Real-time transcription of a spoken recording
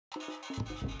It's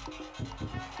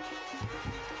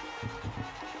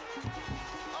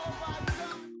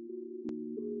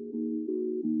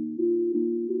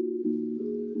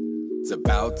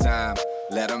about time,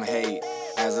 let them hate,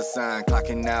 as a sign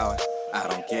clocking out. I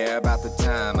don't care about the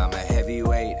time, I'm a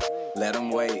heavyweight, let them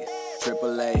wait,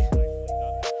 AAA.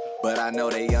 But I know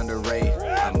they underrate,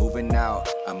 I'm moving out,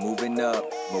 I'm moving up,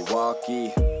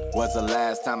 Milwaukee. Was the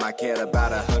last time I cared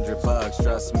about $100,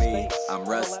 trust me, I'm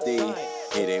rusty.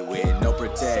 Hit it with no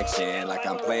protection, like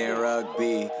I'm playing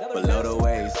rugby. Below the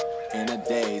waist, in a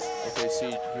daze.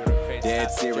 Dead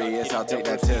serious, I'll take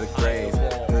that to the grave.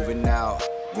 Moving out,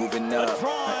 moving up,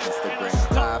 my Instagram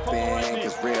popping,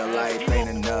 cause real life ain't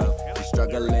enough. You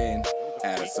struggling,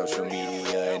 out of social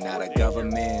media and out of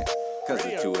government, cause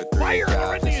of 2 or 3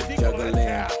 jobs that she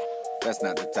juggling. That's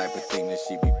not the type of thing that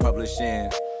she be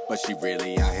publishing, but she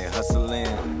really out here hustling.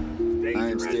 I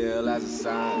am still as a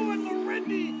sign,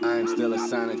 I am still a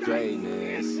sign of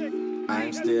greatness. I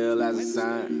am still as a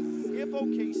sign,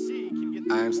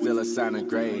 I am still a sign of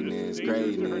greatness,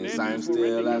 greatness. I am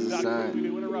still as a sign,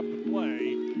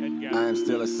 I am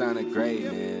still a sign of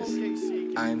greatness.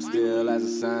 I am still as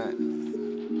a sign,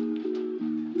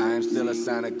 I am still a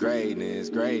sign of greatness,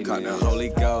 greatness. Caught the Holy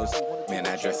Ghost, man,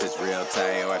 that dress is real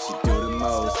tight. Why she do the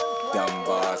most? Dumb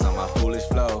bars on my foolish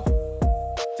flow.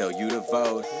 Tell you to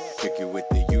vote, trick you with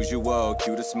the usual,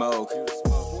 cue to smoke.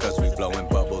 Cause we blowing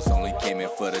bubbles, only came in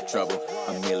for the trouble.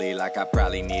 I'm merely like I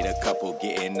probably need a couple,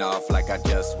 getting off like I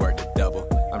just worked a double.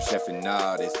 I'm chefing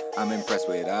all this, I'm impressed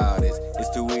with all this. It's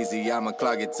too easy, I'ma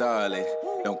clog it toilet.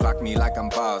 Don't clock me like I'm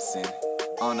bossing.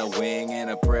 On a wing and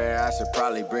a prayer, I should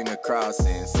probably bring a cross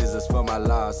in. Scissors for my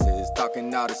losses,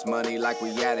 talking all this money like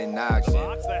we at an auction.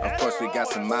 Of course we got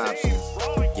some options,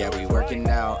 yeah we working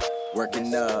out,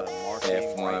 working up.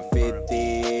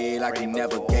 F-150, like we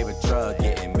never gave a truck,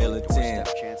 getting militant.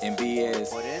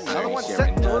 MBS, I ain't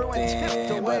sharing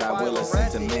nothing, but I will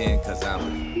listen to men, cause I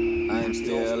am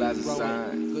still as a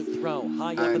sign. Good throw,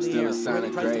 high I up am in the still air. a sign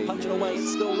of greatness. Punch it away,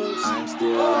 it's still loose. I am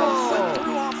still as a sign.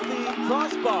 Off the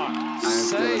crossbar. I am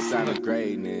still a sign of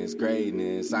greatness,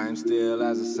 greatness. I am still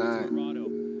as a sign.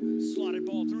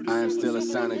 I am still a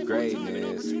sign of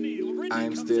greatness. I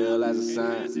am still as a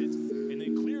sign.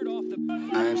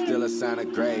 I am still a sign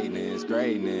of greatness,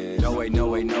 greatness. No way, no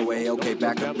way, no way, okay,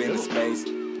 back up in the space.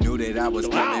 Knew that I was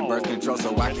coming, birth control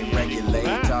so I can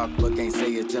regulate. Talk, but can't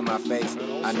say it to my face.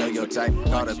 I know your type,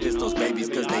 call the pistols babies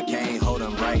cause they can't hold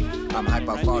them right. I'm hype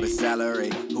off all the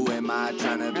salary, who am I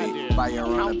trying to be? Fire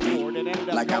on a beat,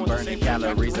 like I'm burning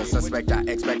calories. A suspect I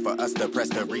expect for us to press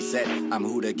the reset. I'm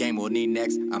who the game will need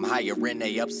next, I'm higher in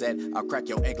they upset. I'll crack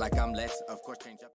your egg like I'm Lex, of course change up.